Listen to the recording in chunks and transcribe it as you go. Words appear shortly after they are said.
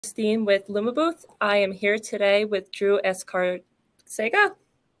Christine with LumaBooth. I am here today with Drew Escarcega.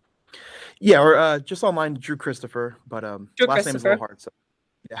 Yeah, or just online, Drew Christopher, but Drew last name is a little Christopher.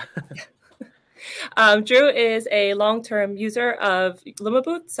 hard, so yeah. Drew is a long-term user of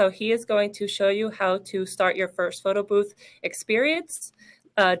LumaBooth, so he is going to show you how to start your first photo booth experience.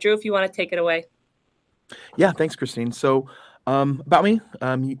 Drew, if you want to take it away. Yeah, thanks, Christine. So about me,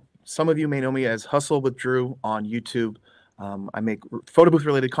 some of you may know me as Hustle with Drew on YouTube. I make photo booth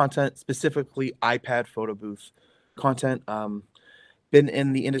related content, specifically iPad photo booth content. Been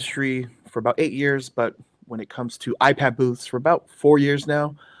in the industry for about 8 years, but when it comes to iPad booths, for about 4 years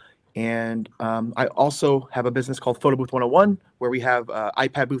now. And I also have a business called Photo Booth 101, where we have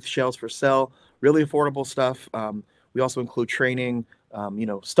iPad booth shells for sale, really affordable stuff. We also include training,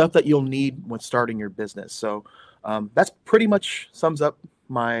 stuff that you'll need when starting your business. So that's pretty much sums up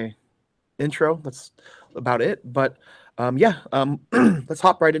my intro. That's about it. But let's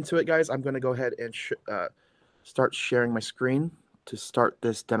hop right into it, guys. I'm going to go ahead and start sharing my screen to start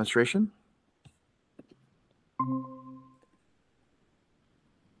this demonstration.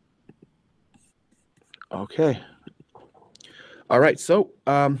 Okay. All right, so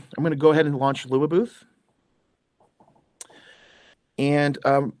I'm going to go ahead and launch LumaBooth. And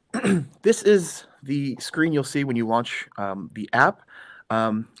this is the screen you'll see when you launch the app.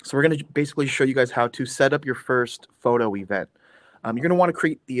 So we're going to basically show you guys how to set up your first photo event. You're going to want to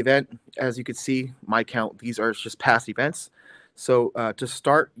create the event. As you can see, my count, these are just past events. So to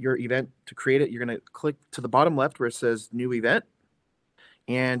start your event, to create it, you're going to click to the bottom left where it says New Event.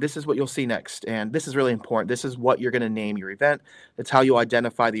 And this is what you'll see next. And this is really important. This is what you're going to name your event. It's how you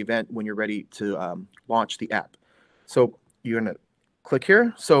identify the event when you're ready to launch the app. So you're going to click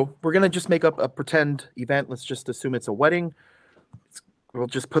here. So we're going to just make up a pretend event. Let's just assume it's a wedding. We'll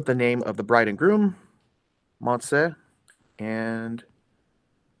just put the name of the bride and groom, Montse and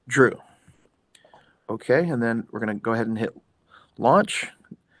Drew. Okay, and then we're going to go ahead and hit launch.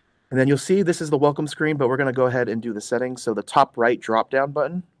 And then you'll see this is the welcome screen, but we're going to go ahead and do the settings. So the top right drop-down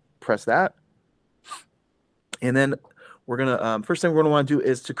button, press that. And then we're going to, first thing we're going to want to do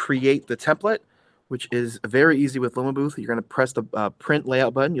is to create the template, which is very easy with LumaBooth. You're going to press the print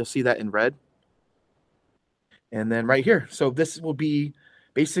layout button. You'll see that in red. And then right here. So this will be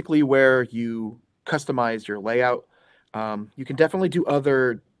basically where you customize your layout. You can definitely do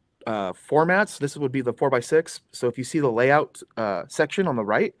other formats. This would be the 4x6. So if you see the layout section on the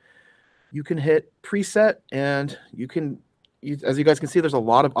right, you can hit preset, and you can, as you guys can see, there's a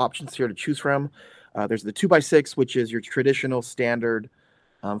lot of options here to choose from. There's the 2x6, which is your traditional standard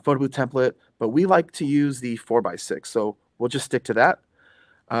photo booth template, but we like to use the 4x6, so we'll just stick to that.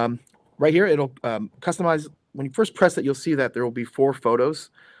 Right here, it'll customize. When you first press it, you'll see that there will be 4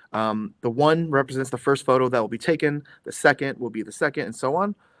 photos. The one represents the first photo that will be taken. The second will be the second, and so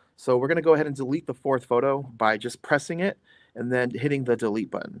on. So we're going to go ahead and delete the 4th photo by just pressing it and then hitting the delete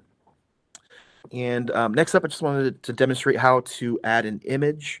button. And next up, I just wanted to demonstrate how to add an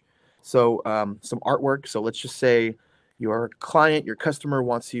image. So some artwork. So let's just say your client, your customer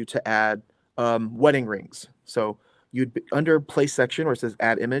wants you to add wedding rings. So you'd be under place section where it says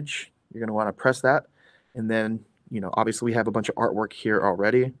add image. You're going to want to press that. And then, obviously we have a bunch of artwork here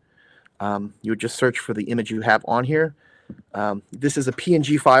already. You would just search for the image you have on here. This is a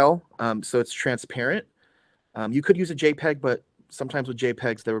PNG file, so it's transparent. You could use a JPEG, but sometimes with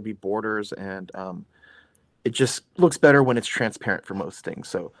JPEGs, there would be borders, and it just looks better when it's transparent for most things.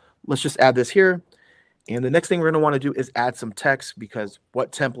 So let's just add this here. And the next thing we're going to want to do is add some text, because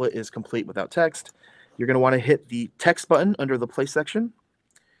what template is complete without text? You're going to want to hit the text button under the place section.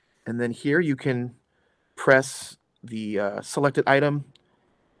 And then here you can press the selected item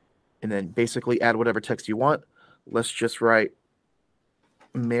and then basically add whatever text you want. Let's just write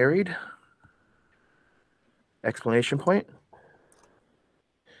married, exclamation point.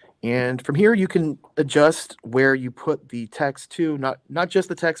 And from here, you can adjust where you put the text to, not just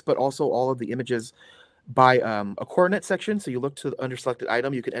the text, but also all of the images by a coordinate section. So you look to the under selected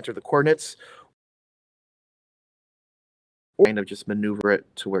item, you can enter the coordinates, or kind of just maneuver it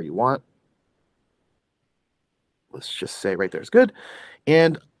to where you want. Let's just say right there is good.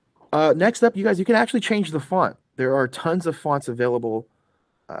 And next up, you guys, you can actually change the font. There are tons of fonts available.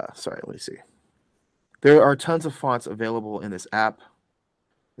 Let me see. There are tons of fonts available in this app.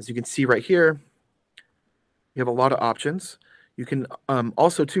 As you can see right here, you have a lot of options. You can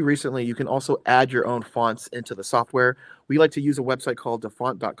also, too, recently, you can also add your own fonts into the software. We like to use a website called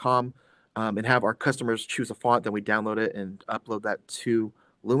defont.com and have our customers choose a font, then we download it and upload that to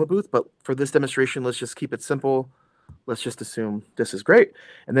LumaBooth. But for this demonstration, let's just keep it simple. Let's just assume this is great.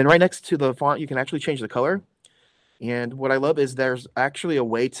 And then right next to the font, you can actually change the color. And what I love is there's actually a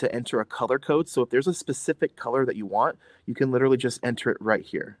way to enter a color code. So if there's a specific color that you want, you can literally just enter it right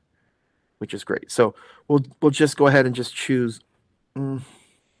here, which is great. So we'll just go ahead and just choose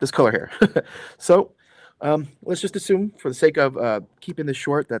this color here. So let's just assume, for the sake of keeping this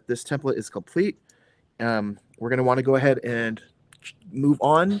short, that this template is complete. We're going to want to go ahead and move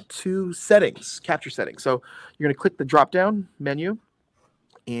on to settings, capture settings. So you're going to click the drop down menu,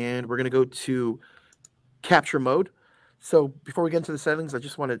 and we're going to go to capture mode. So before we get into the settings, I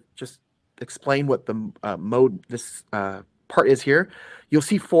just want to explain what the mode this part is here. You'll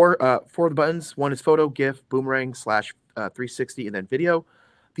see four of the buttons. One is photo, GIF, boomerang, slash 360, and then video.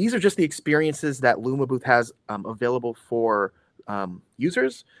 These are just the experiences that LumaBooth has available for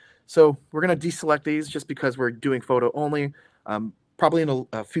users. So we're going to deselect these just because we're doing photo only. Probably in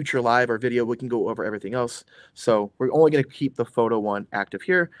a future live or video, we can go over everything else. So we're only going to keep the photo one active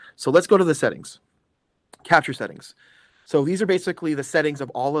here. So let's go to the settings. Capture settings. So these are basically the settings of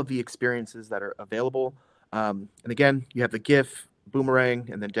all of the experiences that are available. And again, you have the GIF, boomerang,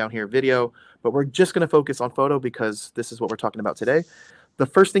 and then down here video. But we're just going to focus on photo because this is what we're talking about today. The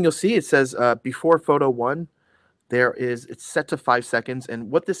first thing you'll see, it says before photo one, it's set to 5 seconds.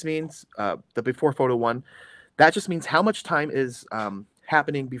 And what this means, the before photo one, that just means how much time is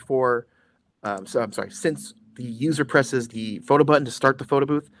happening before, since the user presses the photo button to start the photo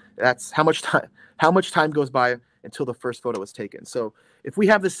booth, that's how much time goes by until the first photo is taken. So if we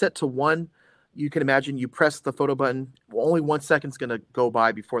have this set to 1, you can imagine you press the photo button, only 1 second's going to go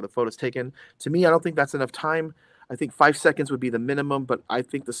by before the photo is taken. To me, I don't think that's enough time. I think 5 seconds would be the minimum, but I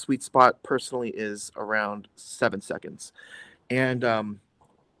think the sweet spot personally is around 7 seconds. And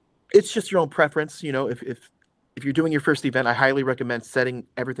it's just your own preference. You know, if you're doing your first event, I highly recommend setting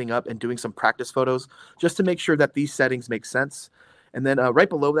everything up and doing some practice photos just to make sure that these settings make sense. And then right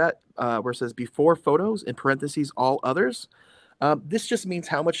below that, where it says before photos, in parentheses, all others, this just means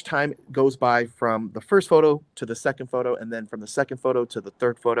how much time goes by from the first photo to the second photo, and then from the second photo to the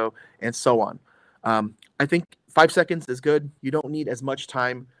third photo, and so on. I think 5 seconds is good. You don't need as much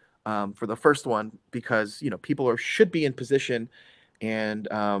time for the first one because, you know, people should be in position, and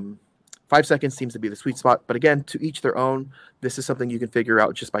 5 seconds seems to be the sweet spot. But again, to each their own. This is something you can figure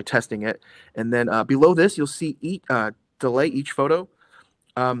out just by testing it. And then below this, you'll see delay each photo.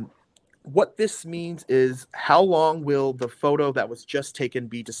 What this means is how long will the photo that was just taken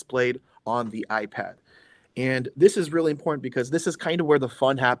be displayed on the iPad. And this is really important because this is kind of where the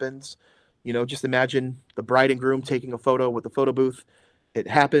fun happens. You know, just imagine the bride and groom taking a photo with the photo booth. It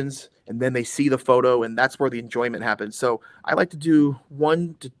happens, and then they see the photo, and that's where the enjoyment happens. So I like to do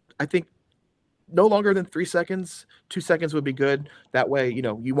I think no longer than 3 seconds. 2 seconds would be good. That way, you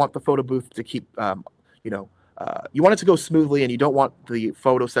know, you want the photo booth to keep, you want it to go smoothly, and you don't want the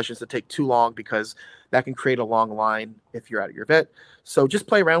photo sessions to take too long because that can create a long line if you're at your event. So just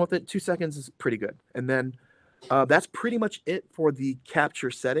play around with it. 2 seconds is pretty good. And then that's pretty much it for the capture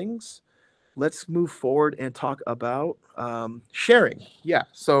settings. Let's move forward and talk about sharing. Yeah,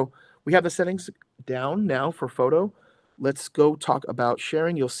 so we have the settings down now for photo. Let's go talk about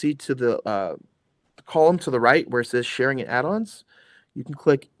sharing. You'll see to the column to the right where it says sharing and add-ons. You can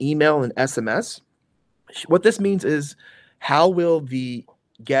click email and SMS. What this means is how will the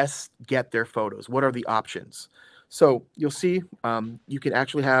guests get their photos? What are the options? So you'll see you can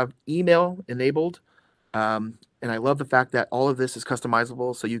actually have email enabled. And I love the fact that all of this is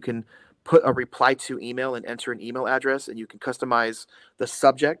customizable. So you can put a reply to email and enter an email address, and you can customize the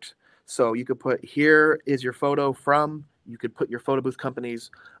subject. So you could put, here is your photo from, you could put your photo booth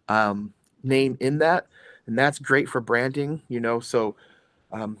company's name in that. And that's great for branding, you know, so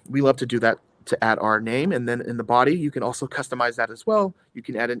we love to do that, to add our name. And then in the body, you can also customize that as well. You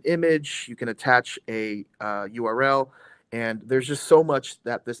can add an image, you can attach a URL, and there's just so much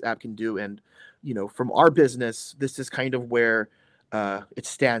that this app can do. And, you know, from our business, this is kind of where it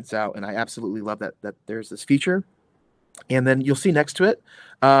stands out. And I absolutely love that there's this feature. And then you'll see next to it,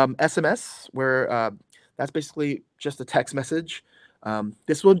 SMS, where that's basically just a text message.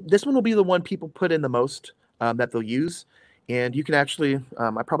 This one will be the one people put in the most that they'll use. And you can actually,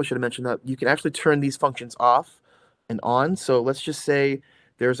 I probably should have mentioned that, you can actually turn these functions off and on. So let's just say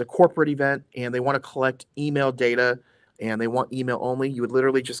there's a corporate event and they want to collect email data and they want email only. You would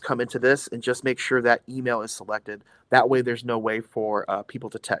literally just come into this and just make sure that email is selected. That way there's no way for people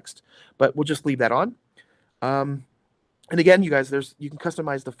to text. But we'll just leave that on. And again, you guys, you can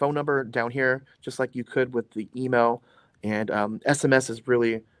customize the phone number down here just like you could with the email. And SMS is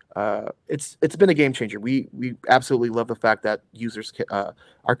really, it's been a game changer. We absolutely love the fact that users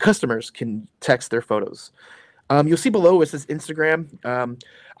our customers can text their photos. You'll see below it says Instagram.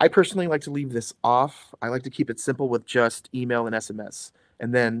 I personally like to leave this off. I like to keep it simple with just email and SMS.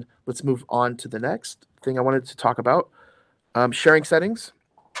 And then let's move on to the next thing I wanted to talk about, sharing settings.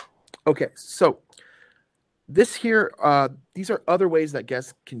 Okay, so this here, these are other ways that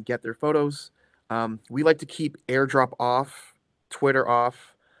guests can get their photos. We like to keep AirDrop off, Twitter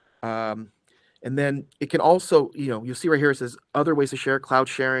off, um, and then it can also, you'll see right here it says other ways to share, cloud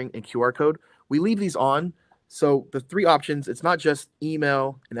sharing, and QR code. We leave these on. So the three options, it's not just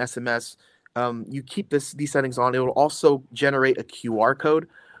email and SMS. You keep these settings on. It will also generate a QR code,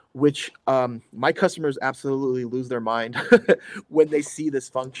 which my customers absolutely lose their mind when they see this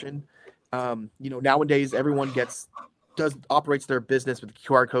function. Nowadays everyone operates their business with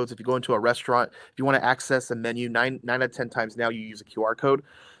QR codes. If you go into a restaurant, if you want to access a menu, nine out of 10 times now you use a QR code.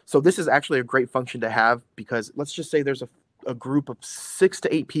 So this is actually a great function to have, because let's just say there's a group of 6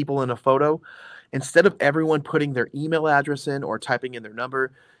 to 8 people in a photo. Instead of everyone putting their email address in or typing in their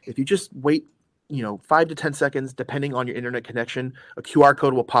number, if you just wait 5 to 10 seconds, depending on your internet connection, a QR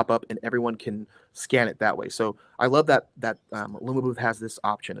code will pop up and everyone can scan it that way. So I love that LumaBooth has this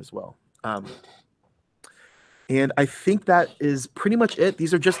option as well. And I think that is pretty much it.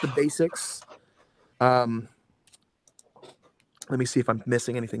 These are just the basics. Let me see if I'm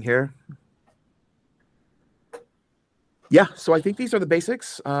missing anything here. Yeah, so I think these are the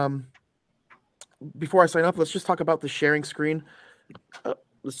basics. Before I sign up, let's just talk about the sharing screen.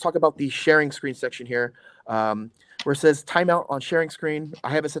 Let's talk about the sharing screen section here, where it says timeout on sharing screen.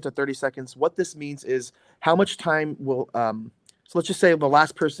 I have it set to 30 seconds. What this means is how much time will, so let's just say the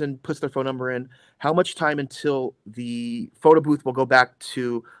last person puts their phone number in, how much time until the photo booth will go back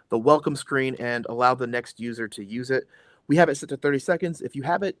to the welcome screen and allow the next user to use it. We have it set to 30 seconds. If you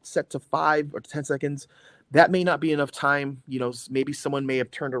have it set to 5 or 10 seconds, that may not be enough time. Maybe someone may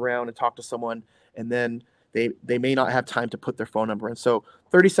have turned around and talked to someone, and then they may not have time to put their phone number in. So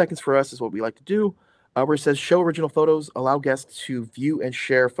 30 seconds for us is what we like to do. Where it says show original photos, allow guests to view and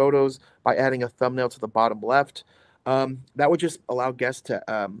share photos by adding a thumbnail to the bottom left. That would just allow guests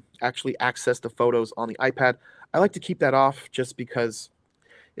to actually access the photos on the iPad. I like to keep that off just because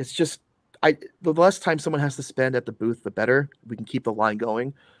it's just, the less time someone has to spend at the booth, the better. We can keep the line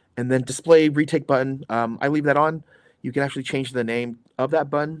going. And then display retake button, I leave that on. You can actually change the name of that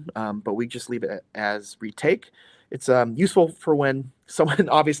button, but we just leave it as retake. It's useful for when someone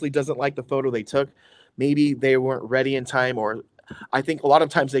obviously doesn't like the photo they took. Maybe they weren't ready in time, or I think a lot of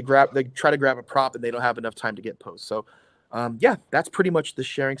times they try to grab a prop and they don't have enough time to get post. So yeah, that's pretty much the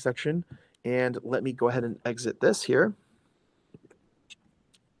sharing section. And let me go ahead and exit this here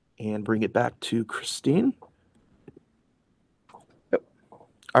and bring it back to Christine. Yep.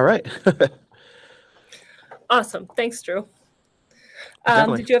 All right. Awesome. Thanks, Drew.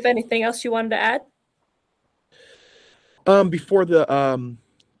 Definitely. Did you have anything else you wanted to add? Before the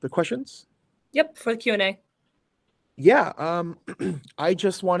questions? Yep, for the Q&A. Yeah, I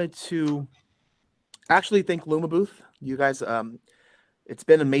just wanted to actually thank LumaBooth. You guys, it's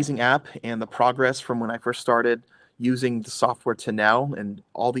been an amazing app, and the progress from when I first started using the software to now, and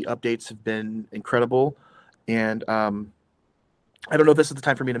all the updates have been incredible. And I don't know if this is the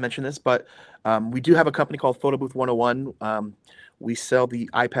time for me to mention this, but we do have a company called Photo Booth 101. We sell the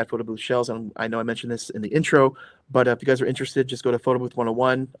iPad Photo Booth shells, and I know I mentioned this in the intro, but if you guys are interested, just go to Photo Booth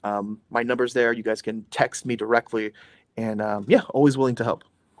 101. My number's there. You guys can text me directly, and yeah, always willing to help.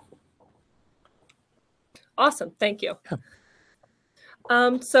 Awesome. Thank you.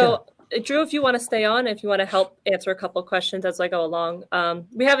 Yeah. Drew, if you want to stay on, if you want to help answer a couple of questions as I go along,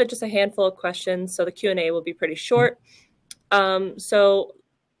 we have just a handful of questions, so the Q&A will be pretty short. So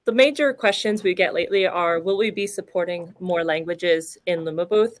the major questions we get lately are, will we be supporting more languages in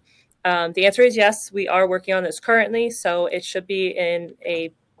LumaBooth? The answer is yes. We are working on this currently, so it should be in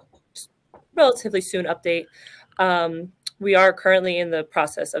a relatively soon update. We are currently in the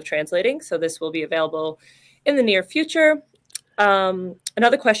process of translating, so this will be available in the near future.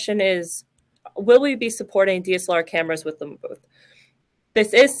 Another question is, will we be supporting DSLR cameras with LumaBooth?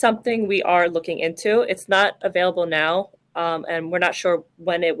 This is something we are looking into. It's not available now, and we're not sure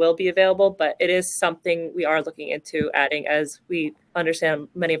when it will be available, but it is something we are looking into adding, as we understand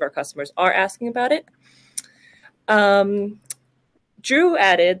many of our customers are asking about it. Drew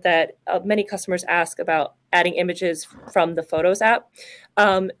added that many customers ask about adding images from the Photos app.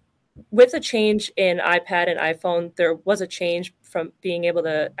 With a change in iPad and iPhone, there was a change from being able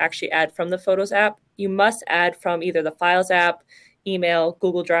to actually add from the Photos app. You must add from either the Files app, email,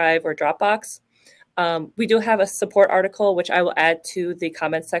 Google Drive, or Dropbox. We do have a support article, which I will add to the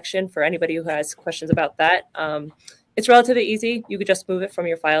comments section for anybody who has questions about that. It's relatively easy. You could just move it from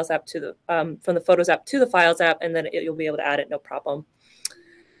your Files app to the from the Photos app to the Files app, and then you'll be able to add it, no problem.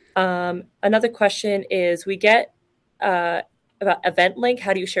 Another question is we get about event link.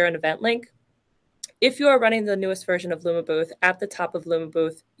 How do you share an event link? If you are running the newest version of LumaBooth, at the top of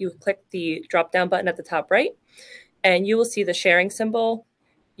LumaBooth, you click the drop-down button at the top right, and you will see the sharing symbol.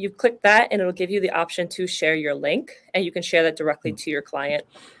 You click that, and it'll give you the option to share your link, and you can share that directly to your client.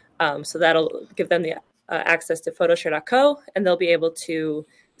 So that'll give them the access to photoshare.co, and they'll be able to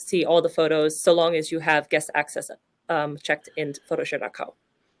see all the photos so long as you have guest access checked in photoshare.co.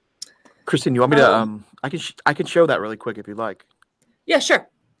 Kristen, you want me to? I can show that really quick if you'd like. Yeah, sure.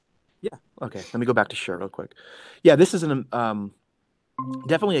 Yeah. Okay. Let me go back to share real quick. Yeah, this is an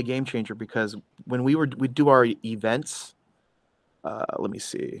definitely a game changer, because when we do our events, let me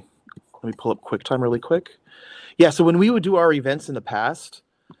see. Let me pull up QuickTime really quick. Yeah. So when we would do our events in the past,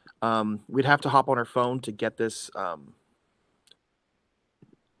 we'd have to hop on our phone to get this to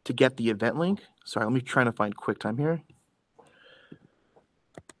get the event link. Sorry, let me try to find QuickTime here.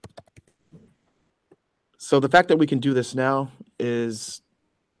 So the fact that we can do this now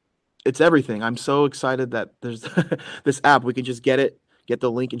it's everything. I'm so excited that there's this app. We can just get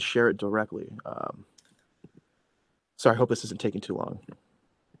the link and share it directly. Sorry, I hope this isn't taking too long.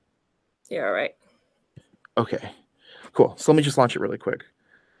 Yeah, all right. Okay, cool. So let me just launch it really quick.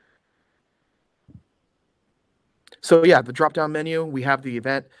 So yeah, the drop-down menu, we have the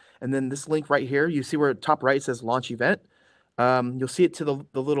event, and then this link right here, you see where top right says launch event. You'll see it to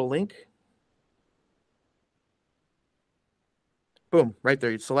the little link. Boom, right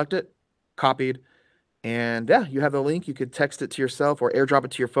there. You select it, copied, and yeah, you have the link. You could text it to yourself or airdrop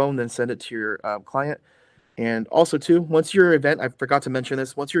it to your phone, then send it to your client. And also, too, once your event, I forgot to mention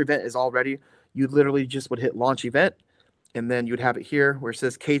this, once your event is all ready, you literally just would hit launch event, and then you'd have it here where it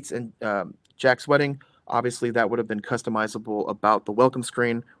says Kate's and Jack's wedding. Obviously, that would have been customizable about the welcome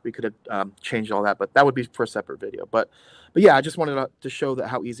screen. We could have changed all that, but that would be for a separate video. But yeah, I just wanted to show that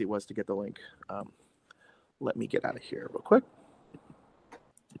how easy it was to get the link. Let me get out of here real quick.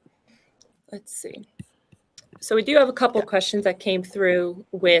 Let's see. So we do have a couple questions that came through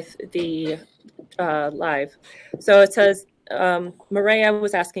with the live. So it says, Maria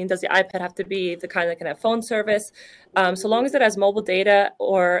was asking, does the iPad have to be the kind that can have phone service? So long as it has mobile data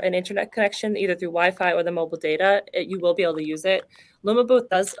or an internet connection, either through Wi-Fi or the mobile data, you will be able to use it. LumaBooth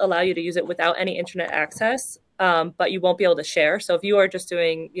does allow you to use it without any internet access, but you won't be able to share. So if you are just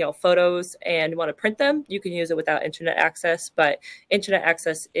doing, photos and want to print them, you can use it without internet access, but internet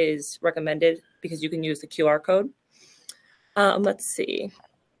access is recommended because you can use the QR code. Let's see.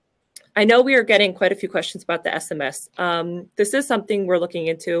 I know we are getting quite a few questions about the SMS. This is something we're looking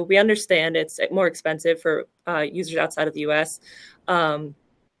into. We understand it's more expensive for users outside of the US.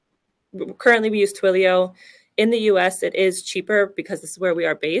 Currently, we use Twilio. In the US, it is cheaper because this is where we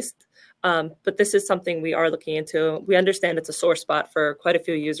are based. But this is something we are looking into. We understand it's a sore spot for quite a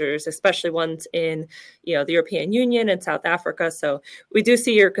few users, especially ones in the European Union and South Africa. So we do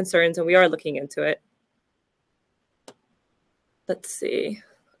see your concerns, and we are looking into it. Let's see.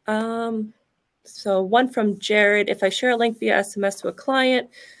 So one from Jared, if I share a link via SMS to a client,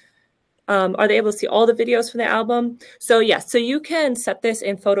 are they able to see all the videos from the album? So yes, so you can set this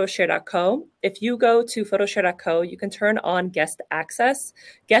in photoshare.co. If you go to photoshare.co, you can turn on guest access.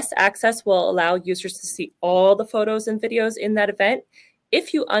 Guest access will allow users to see all the photos and videos in that event.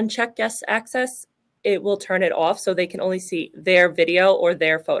 If you uncheck guest access, it will turn it off so they can only see their video or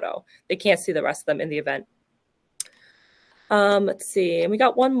their photo. They can't see the rest of them in the event. Let's see, and we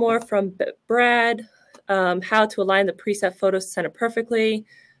got one more from Brad, how to align the preset photos to center perfectly.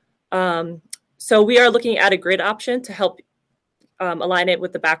 So we are looking at a grid option to help align it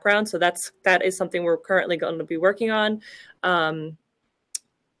with the background. So that is something we're currently going to be working on.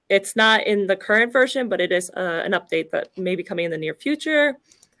 It's not in the current version, but it is an update that may be coming in the near future.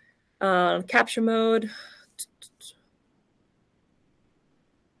 Capture mode.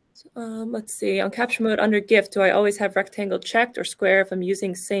 Let's see, on capture mode under GIF, do I always have rectangle checked or square if I'm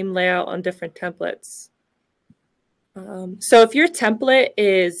using same layout on different templates? So if your template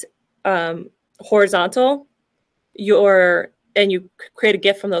is horizontal, and you create a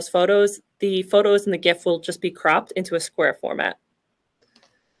GIF from those photos, the photos in the GIF will just be cropped into a square format.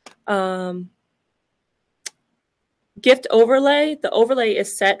 Gift overlay, the overlay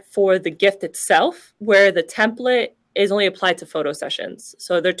is set for the gift itself, where the template is only applied to photo sessions.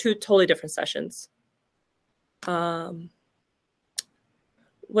 So they're two totally different sessions. What's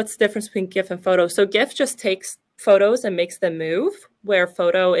the difference between GIF and photo? So GIF just takes photos and makes them move, where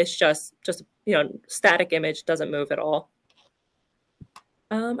photo is just static image, doesn't move at all.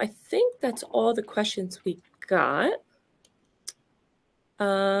 I think that's all the questions we got.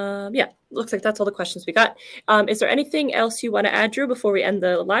 Yeah, looks like that's all the questions we got. Is there anything else you want to add, Drew, before we end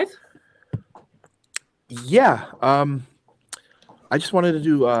the live? Yeah. I just wanted to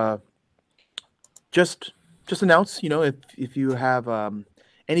do just announce, if you have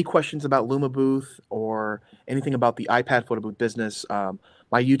any questions about LumaBooth or anything about the iPad photo booth business,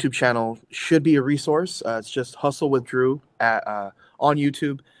 my YouTube channel should be a resource. It's just Hustle with Drew on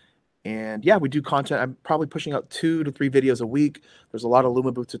YouTube. And yeah, we do content. I'm probably pushing out 2 to 3 videos a week. There's a lot of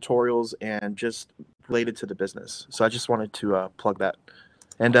LumaBooth tutorials and just related to the business. So I just wanted to plug that.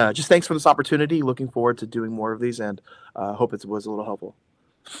 And just thanks for this opportunity. Looking forward to doing more of these, and hope it was a little helpful.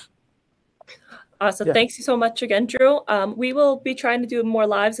 So thanks so much again, Drew. We will be trying to do more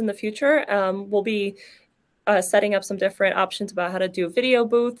lives in the future. We'll be setting up some different options about how to do video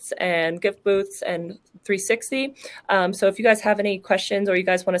booths and gift booths and 360. So if you guys have any questions or you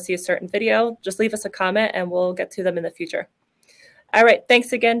guys want to see a certain video, just leave us a comment and we'll get to them in the future. All right.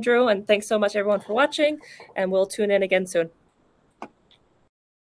 Thanks again, Drew. And thanks so much, everyone, for watching. And we'll tune in again soon.